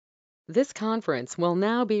This conference will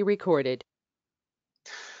now be recorded.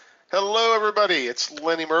 Hello, everybody. It's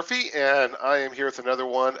Lenny Murphy, and I am here with another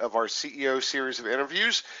one of our CEO series of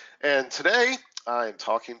interviews. And today I am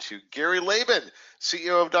talking to Gary Laben,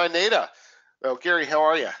 CEO of Dynata. Well, Gary, how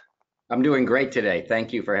are you? I'm doing great today.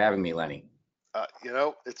 Thank you for having me, Lenny.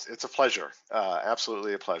 It's a pleasure,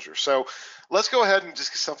 absolutely a pleasure. So let's go ahead and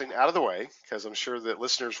just get something out of the way, because I'm sure that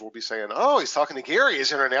listeners will be saying, "Oh, he's talking to Gary. Is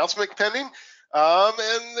there an announcement pending?" And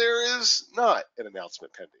there is not an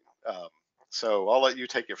announcement pending. So I'll let you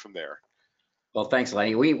take it from there. Well, thanks,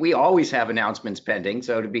 Lenny. We always have announcements pending.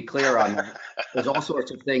 So to be clear on that, there's all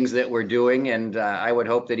sorts of things that we're doing, and I would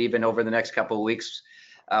hope that even over the next couple of weeks,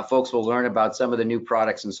 folks will learn about some of the new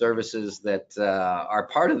products and services that are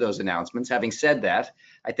part of those announcements. Having said that,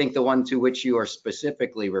 I think the one to which you are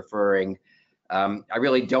specifically referring, I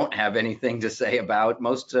really don't have anything to say about.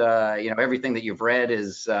 Most, everything that you've read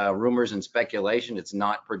is rumors and speculation. It's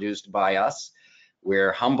not produced by us.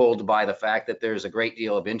 We're humbled by the fact that there's a great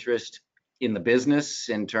deal of interest in the business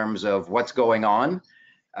in terms of what's going on.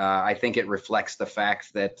 I think it reflects the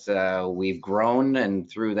fact that we've grown, and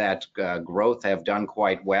through that growth have done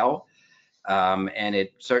quite well. And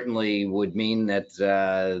it certainly would mean that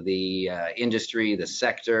the industry, the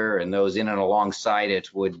sector, and those in and alongside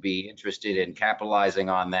it would be interested in capitalizing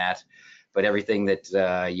on that. But everything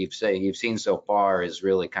that you've seen so far is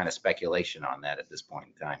really kind of speculation on that at this point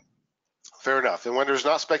in time. Fair enough. And when there's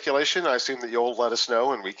not speculation, I assume that you'll let us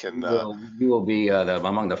know, and we can. You will be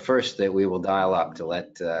among the first that we will dial up to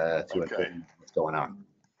Okay. inform what's going on.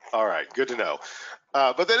 All right. Good to know.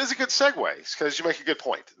 But that is a good segue, because you make a good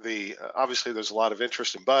point. Obviously there's a lot of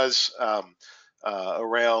interest and buzz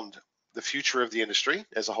around the future of the industry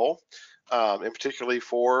as a whole, and particularly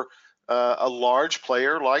for a large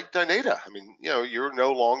player like Dynata. I mean, you're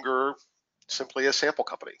no longer simply a sample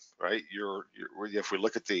company, right? If we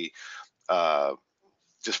look at the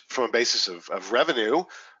just from a basis of revenue,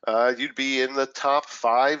 you'd be in the top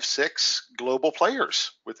 5, 6 global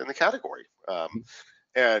players within the category.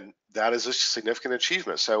 And that is a significant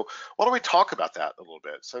achievement. So why don't we talk about that a little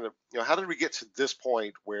bit? So, how did we get to this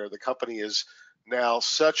point where the company is now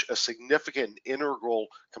such a significant integral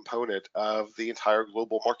component of the entire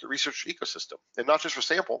global market research ecosystem, and not just for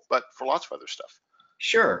sample, but for lots of other stuff?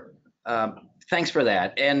 Sure. Thanks for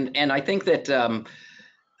that. And I think that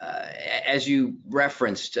as you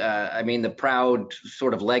referenced, I mean, the proud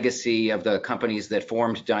sort of legacy of the companies that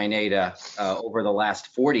formed Dynata over the last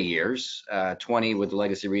 40 years, 20 with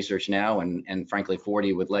Legacy Research now, and frankly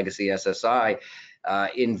 40 with Legacy SSI,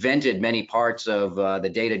 invented many parts of the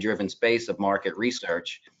data-driven space of market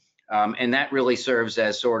research. And that really serves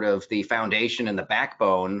as sort of the foundation and the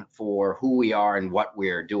backbone for who we are and what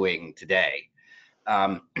we're doing today.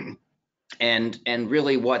 And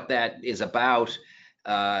really what that is about,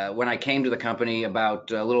 when I came to the company about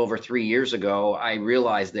a little over 3 years ago, I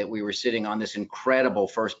realized that we were sitting on this incredible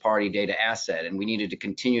first-party data asset, and we needed to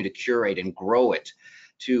continue to curate and grow it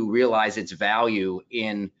to realize its value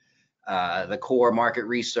in the core market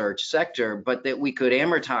research sector, but that we could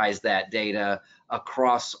amortize that data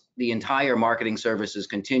across the entire marketing services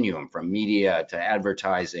continuum, from media to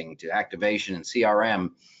advertising to activation and CRM,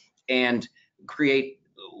 and create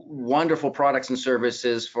wonderful products and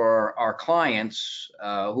services for our clients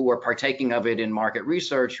who are partaking of it in market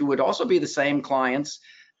research, who would also be the same clients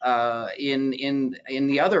in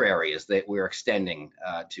the other areas that we're extending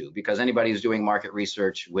to, because anybody who's doing market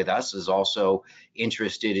research with us is also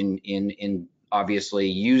interested in obviously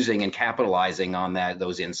using and capitalizing on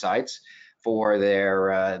those insights for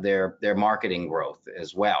their marketing growth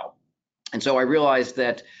as well. And so I realized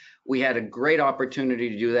that we had a great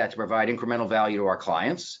opportunity to do that, to provide incremental value to our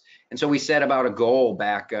clients. And so we set about a goal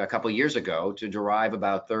back a couple of years ago to derive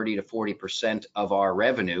about 30 to 40% of our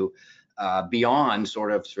revenue beyond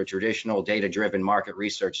sort of the traditional data-driven market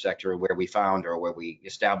research sector where we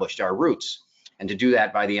established our roots. And to do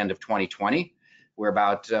that by the end of 2020, we're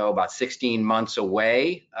about 16 months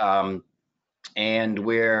away. And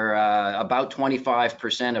we're about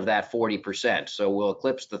 25% of that 40%. So we'll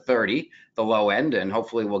eclipse the 30, the low end, and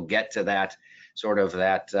hopefully we'll get to that sort of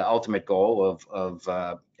ultimate goal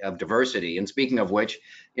of diversity. And speaking of which,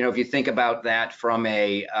 if you think about that from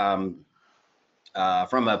a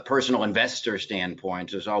personal investor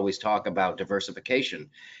standpoint, there's always talk about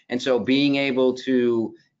diversification. And so being able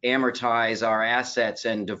to amortize our assets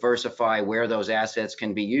and diversify where those assets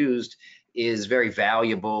can be used is very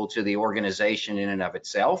valuable to the organization in and of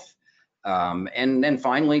itself. And then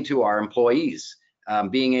finally to our employees,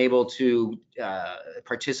 being able to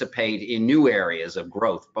participate in new areas of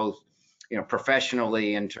growth, both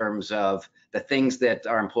professionally in terms of the things that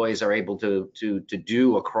our employees are able to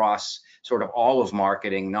do across sort of all of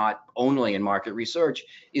marketing, not only in market research,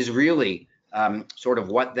 is really sort of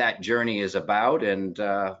what that journey is about. And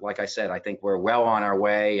like I said, I think we're well on our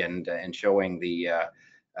way and showing the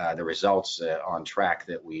results on track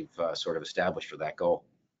that we've sort of established for that goal.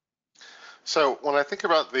 So when I think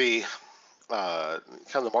about the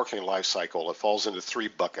kind of the marketing life cycle, it falls into three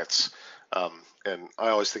buckets. And I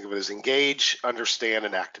always think of it as engage, understand,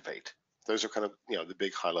 and activate. Those are kind of, the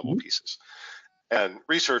big high level pieces. And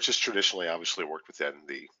research has traditionally obviously worked within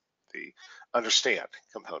the understand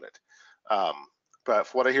component. But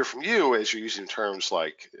what I hear from you is you're using terms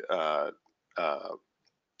like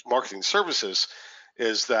marketing services,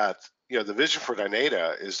 is that the vision for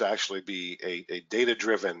Dynata is to actually be a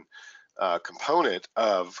data-driven component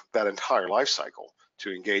of that entire life cycle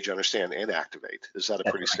to engage, understand, and activate. Is that a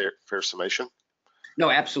pretty fair summation? No,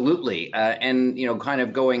 absolutely. And kind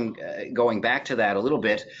of going back to that a little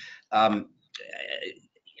bit,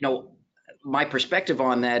 my perspective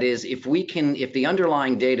on that is if the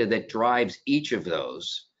underlying data that drives each of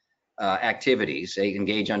those activities, say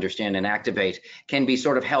engage, understand, and activate, can be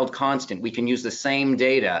sort of held constant. We can use the same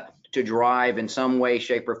data to drive in some way,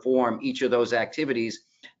 shape, or form each of those activities.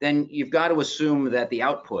 Then you've got to assume that the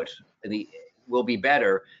output will be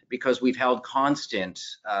better because we've held constant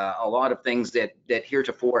a lot of things that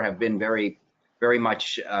heretofore have been very, very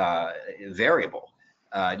much variable,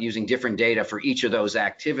 using different data for each of those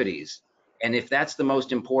activities. And if that's the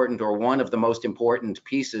most important or one of the most important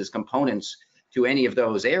components to any of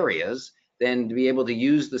those areas, then to be able to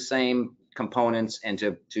use the same components and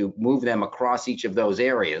to move them across each of those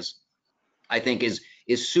areas, I think is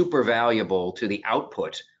super valuable to the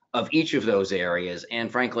output of each of those areas,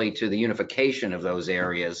 and frankly to the unification of those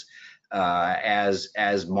areas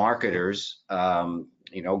as marketers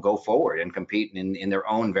go forward and compete in their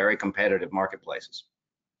own very competitive marketplaces.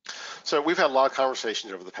 So we've had a lot of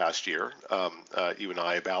conversations over the past year, you and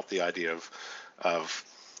I, about the idea of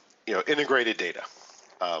integrated data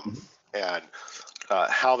and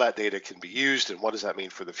how that data can be used and what does that mean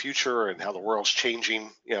for the future and how the world's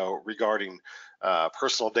changing, regarding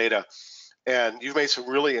personal data. And you've made some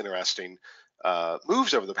really interesting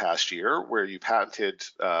moves over the past year where you patented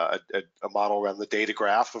a model around the data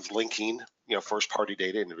graph of linking, first-party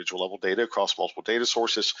data, individual level data across multiple data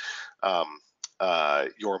sources.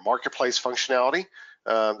 Your marketplace functionality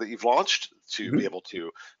that you've launched to be able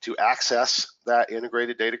to access that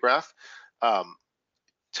integrated data graph.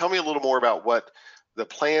 Tell me a little more about what the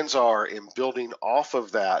plans are in building off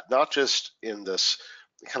of that, not just in this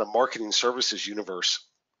kind of marketing services universe,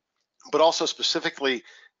 but also specifically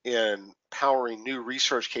in powering new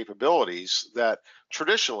research capabilities that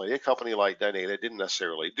traditionally a company like Dynata didn't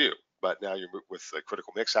necessarily do. But now you're with the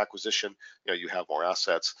Critical Mix acquisition, you have more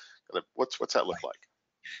assets. What's that look like?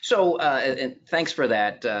 So, and thanks for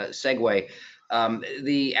that segue.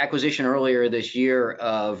 The acquisition earlier this year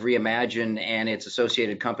of Reimagine and its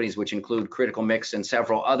associated companies, which include Critical Mix and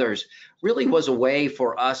several others, really was a way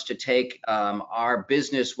for us to take our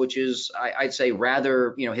business, which is, I'd say,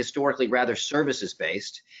 rather, historically rather services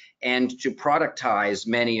based, and to productize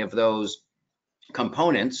many of those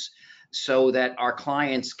components so that our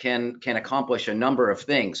clients can accomplish a number of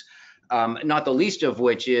things. Not the least of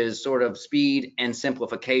which is sort of speed and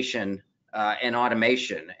simplification and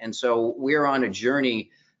automation. And so we're on a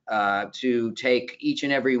journey to take each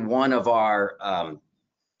and every one of our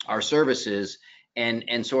services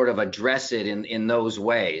and sort of address it in those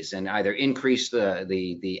ways, and either increase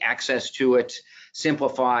the access to it,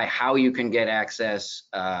 simplify how you can get access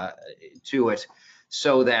to it,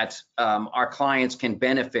 so that our clients can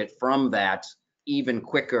benefit from that even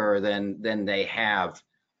quicker than they have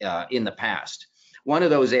in the past. One of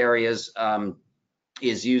those areas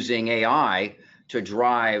is using AI to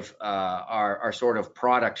drive our sort of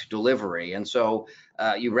product delivery. And so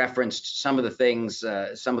you referenced some of the things,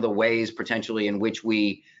 some of the ways potentially in which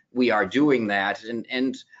we are doing that.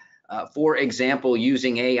 And for example,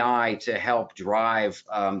 using AI to help drive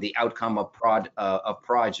the outcome of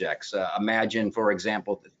projects. Imagine, for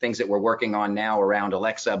example, things that we're working on now around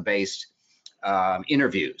Alexa-based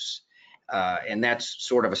interviews. And that's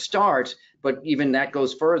sort of a start, but even that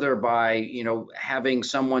goes further by, having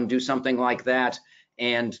someone do something like that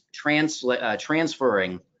and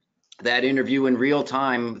transferring that interview in real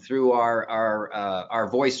time through our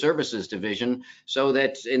voice services division, so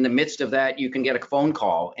that in the midst of that, you can get a phone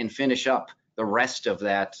call and finish up the rest of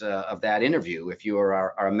that interview if you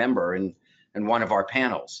are a member in one of our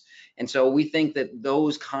panels. And so we think that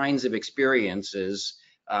those kinds of experiences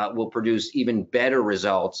will produce even better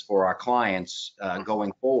results for our clients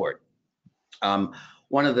going forward.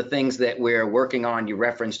 One of the things that we're working on, you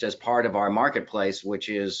referenced as part of our marketplace, which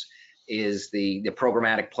is the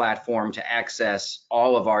programmatic platform to access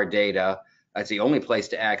all of our data. It's the only place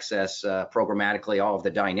to access programmatically all of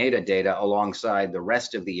the Dynata data alongside the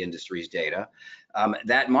rest of the industry's data.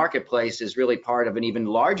 That marketplace is really part of an even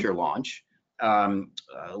larger launch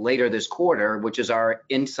later this quarter, which is our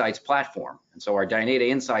Insights platform. And so our Dynata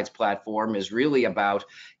Insights platform is really about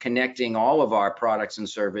connecting all of our products and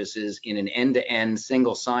services in an end-to-end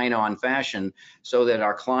single sign-on fashion so that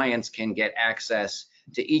our clients can get access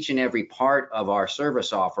to each and every part of our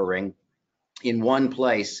service offering in one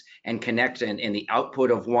place and connect, and the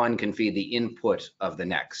output of one can feed the input of the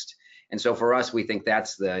next. And so for us, we think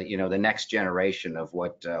that's the the next generation of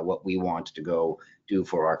what we want to go do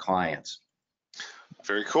for our clients.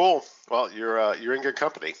 Very cool. Well, you're in good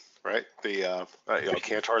company, right? The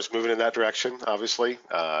Kantar is moving in that direction, obviously.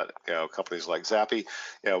 Companies like Zappy.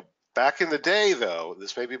 Back in the day, though,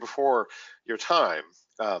 this may be before your time.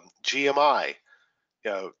 GMI,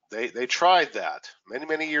 they tried that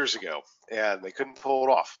many years ago, and they couldn't pull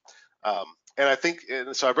it off. And I think,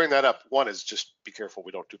 and so I bring that up. One is just be careful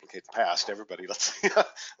we don't duplicate the past. Everybody,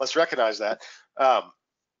 let's recognize that.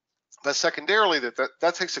 But secondarily,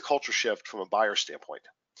 that takes a culture shift from a buyer standpoint.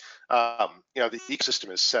 The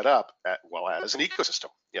ecosystem is set up as an ecosystem.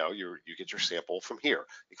 You get your sample from here,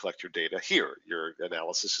 you collect your data here, your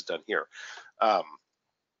analysis is done here.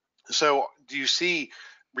 So do you see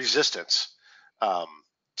resistance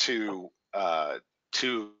to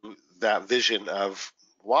that vision of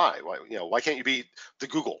why can't you be the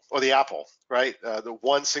Google or the Apple, right? The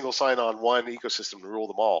one single sign-on, one ecosystem to rule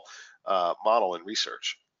them all model in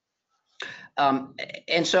research.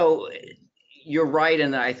 And so you're right,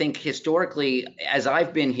 and I think historically, as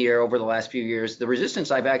I've been here over the last few years, the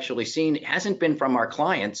resistance I've actually seen hasn't been from our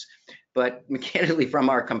clients, but mechanically from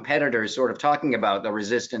our competitors, sort of talking about the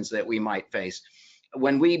resistance that we might face.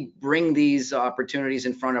 When we bring these opportunities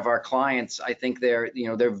in front of our clients, I think they're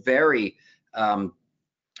very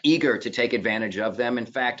eager to take advantage of them. In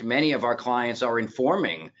fact, many of our clients are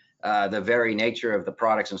informing the very nature of the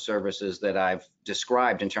products and services that I've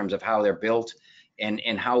described in terms of how they're built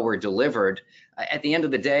and how we're delivered. At the end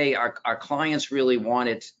of the day, our clients really want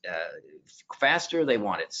it faster. They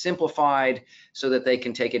want it simplified so that they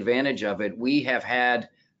can take advantage of it. We have had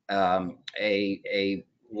a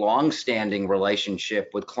long-standing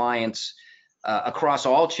relationship with clients across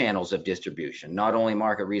all channels of distribution, not only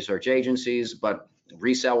market research agencies, but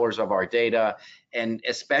resellers of our data, and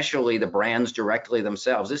especially the brands directly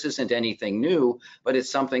themselves. This isn't anything new, but it's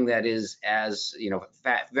something that is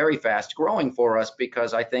very fast growing for us,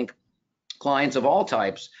 because I think clients of all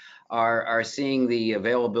types are seeing the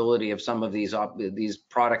availability of some of these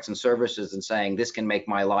products and services and saying, this can make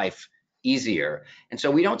my life easier. And so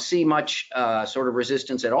we don't see much sort of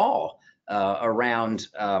resistance at all around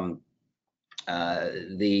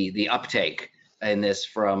the uptake in this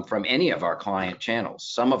from any of our client channels.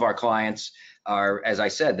 Some of our clients are, as I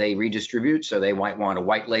said, they redistribute, so they might want a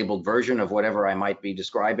white labeled version of whatever I might be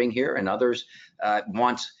describing here, and others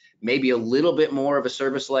want maybe a little bit more of a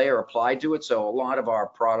service layer applied to it. So a lot of our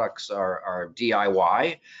products are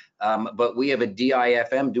DIY, but we have a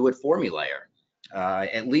DIFM, do it for me layer,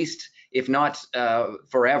 at least, if not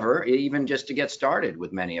forever, even just to get started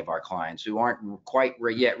with many of our clients who aren't quite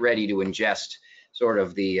yet ready to ingest sort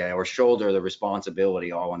of or shoulder the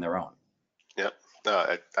responsibility all on their own. Yep.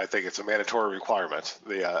 I think it's a mandatory requirement.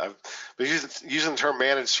 I've been using the term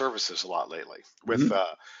managed services a lot lately with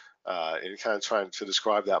and kind of trying to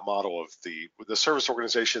describe that model of the service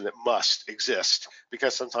organization that must exist,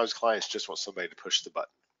 because sometimes clients just want somebody to push the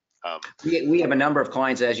button. We have a number of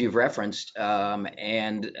clients, as you've referenced,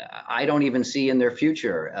 and I don't even see in their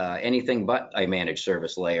future anything but a managed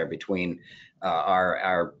service layer between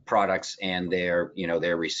our products and their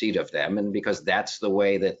receipt of them, and because that's the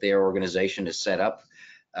way that their organization is set up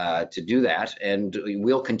to do that, and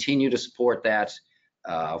we'll continue to support that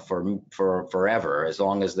for forever, as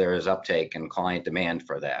long as there is uptake and client demand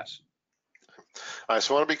for that. All right,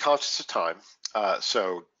 so I want to be conscious of time.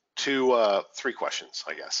 So three questions,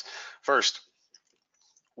 I guess. First,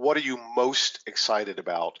 what are you most excited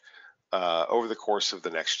about over the course of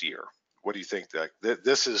the next year? What do you think that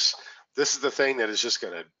this is the thing that is just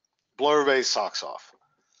going to blow everybody's socks off?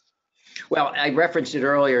 Well, I referenced it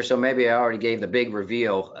earlier, so maybe I already gave the big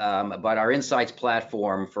reveal, but our Insights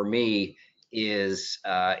platform for me is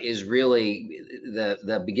really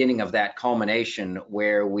the beginning of that culmination,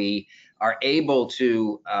 where we are able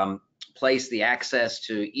to place the access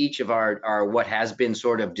to each of our what has been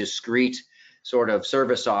sort of discrete sort of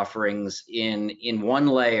service offerings in one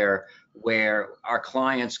layer where our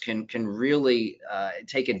clients can really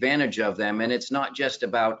take advantage of them. And it's not just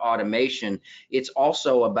about automation, it's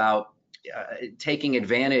also about taking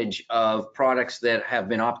advantage of products that have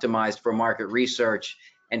been optimized for market research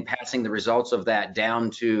and passing the results of that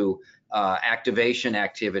down to activation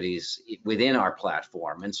activities within our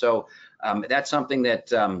platform. And so that's something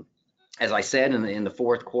that, as I said, in the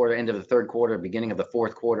fourth quarter, end of the third quarter, beginning of the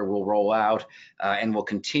fourth quarter, we'll roll out and we'll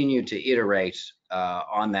continue to iterate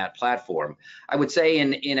on that platform. I would say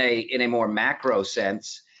in a more macro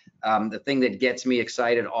sense, the thing that gets me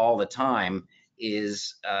excited all the time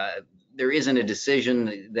is there isn't a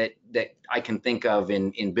decision that I can think of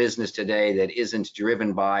in business today that isn't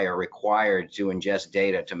driven by or required to ingest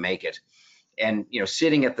data to make it. And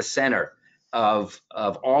sitting at the center of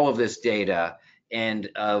all of this data and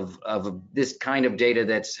of this kind of data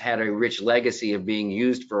that's had a rich legacy of being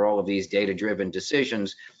used for all of these data-driven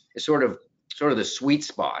decisions is sort of the sweet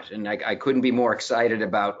spot. And I couldn't be more excited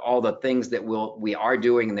about all the things that we are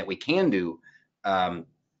doing and that we can do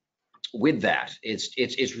with that.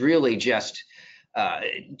 It's really just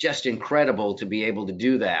incredible to be able to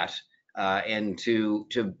do that and to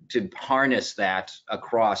harness that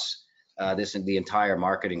across the entire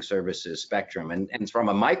marketing services spectrum. And from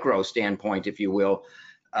a micro standpoint, if you will,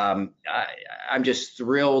 I'm just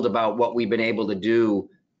thrilled about what we've been able to do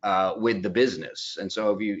with the business. And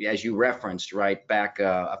so as you referenced right back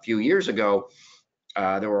a few years ago,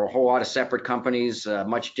 there were a whole lot of separate companies,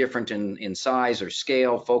 much different in size or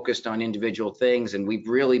scale, focused on individual things. And we've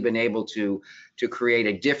really been able to create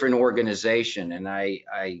a different organization. And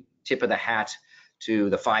I tip of the hat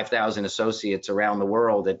to the 5,000 associates around the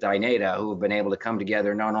world at Dynata who have been able to come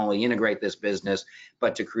together, not only integrate this business,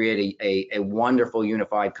 but to create a wonderful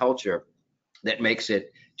unified culture that makes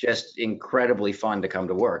it just incredibly fun to come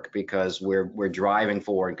to work, because we're driving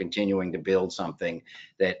forward and continuing to build something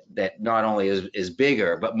that not only is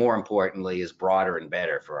bigger, but more importantly is broader and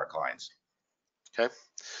better for our clients. Okay,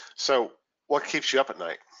 so what keeps you up at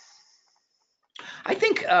night? I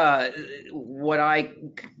think what I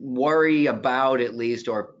worry about, at least,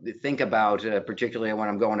 or think about, particularly when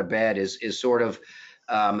I'm going to bed, is sort of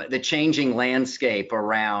the changing landscape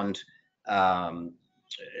around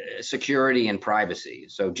security and privacy.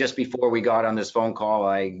 So just before we got on this phone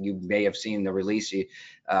call, you may have seen the release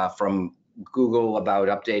from Google about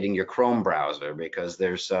updating your Chrome browser because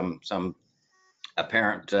there's some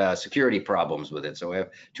apparent security problems with it. So we have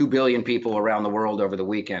 2 billion people around the world over the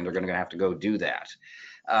weekend are going to have to go do that.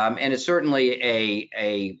 And it's certainly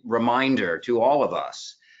a reminder to all of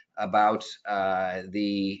us about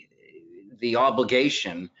the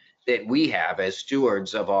obligation that we have as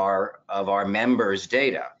stewards of our members'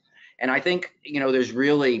 data. And I think there's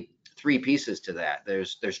really 3 pieces to that.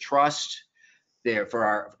 There's trust,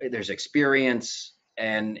 there's experience,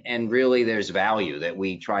 and really there's value that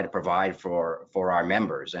we try to provide for our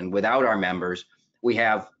members. And without our members, we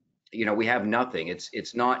have nothing.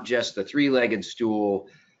 It's not just the 3-legged stool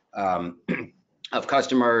of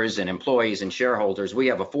customers and employees and shareholders. We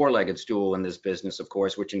have a 4-legged stool in this business, of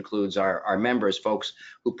course, which includes our members, folks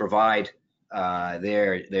who provide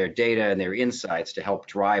their data and their insights to help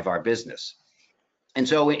drive our business. And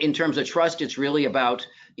so in terms of trust, it's really about,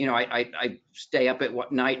 I stay up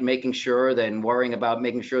at night making sure and worrying about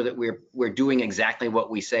making sure that we're doing exactly what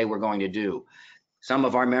we say we're going to do. Some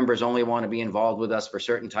of our members only want to be involved with us for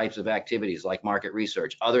certain types of activities like market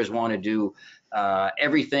research. Others want to do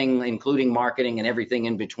everything, including marketing and everything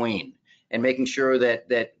in between, and making sure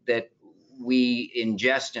that we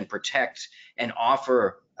ingest and protect and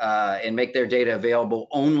offer and make their data available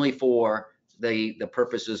only for the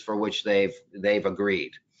purposes for which they've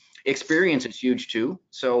agreed. Experience is huge too.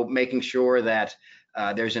 So making sure that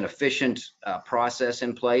there's an efficient process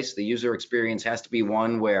in place. The user experience has to be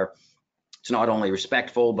one where it's not only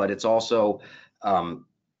respectful, but it's also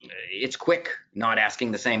it's quick, not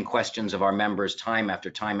asking the same questions of our members time after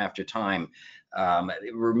time after time,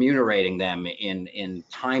 remunerating them in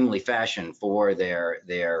timely fashion for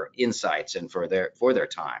their insights and for their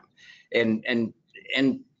time,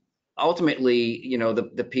 and ultimately,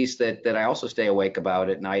 the piece that I also stay awake about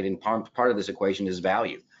at night, and part of this equation is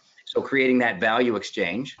value. So creating that value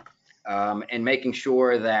exchange and making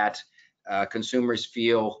sure that consumers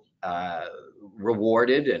feel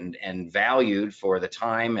rewarded and valued for the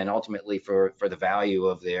time, and ultimately for the value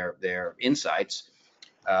of their insights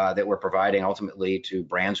that we're providing ultimately to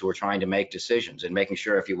brands who are trying to make decisions, and making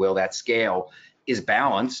sure, if you will, that scale is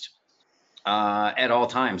balanced at all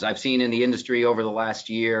times. I've seen in the industry over the last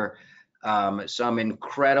year some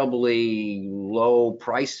incredibly low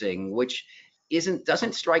pricing, which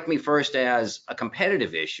doesn't strike me first as a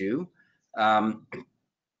competitive issue.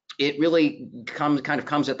 it really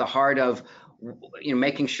comes at the heart of,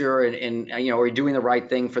 making sure and are we doing the right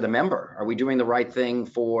thing for the member? Are we doing the right thing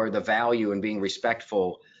for the value and being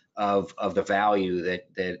respectful of the value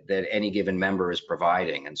that any given member is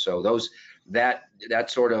providing? And so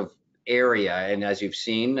that sort of area, and as you've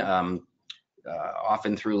seen,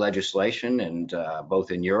 often through legislation, and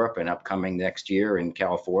both in Europe and upcoming next year in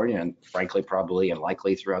California, and frankly probably and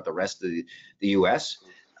likely throughout the rest of the US,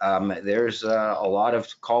 there's a lot of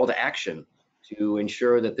call to action to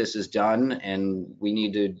ensure that this is done, and we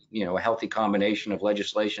need to, a healthy combination of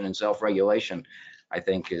legislation and self-regulation, I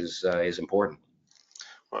think is important.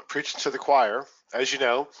 Well, preaching to the choir, as you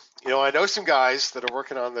know, I know some guys that are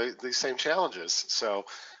working on these same challenges. So,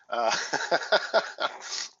 the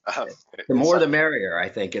more the merrier, I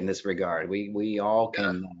think, in this regard. We all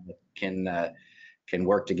can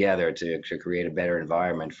work together to create a better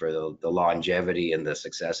environment for the longevity and the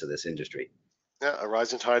success of this industry. Yeah, a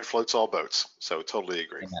rising tide floats all boats. So totally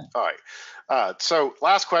agree. Amen. All right. So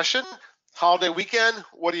last question, holiday weekend,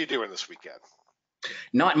 what are you doing this weekend?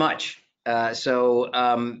 Not much. I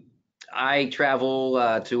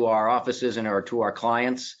travel to our offices and to our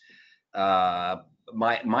clients.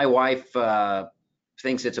 My wife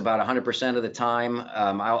thinks it's about 100% of the time.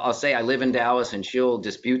 I'll say I live in Dallas, and she'll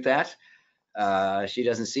dispute that. She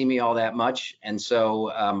doesn't see me all that much, and so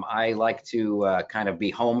I like to kind of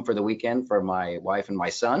be home for the weekend for my wife and my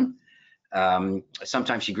son.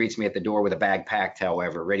 Sometimes she greets me at the door with a bag packed,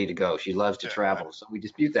 however, ready to go. She loves to travel, so we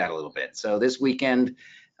dispute that a little bit. So this weekend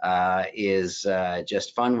is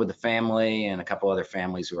just fun with the family and a couple other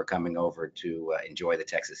families who are coming over to enjoy the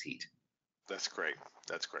Texas heat. That's great.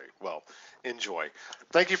 That's great. Well, enjoy.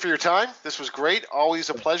 Thank you for your time. This was great. Always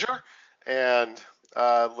a pleasure. And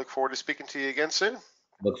look forward to speaking to you again soon.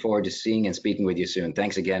 Look forward to seeing and speaking with you soon.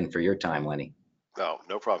 Thanks again for your time, Lenny.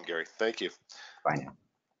 No problem, Gary. Thank you. Bye now.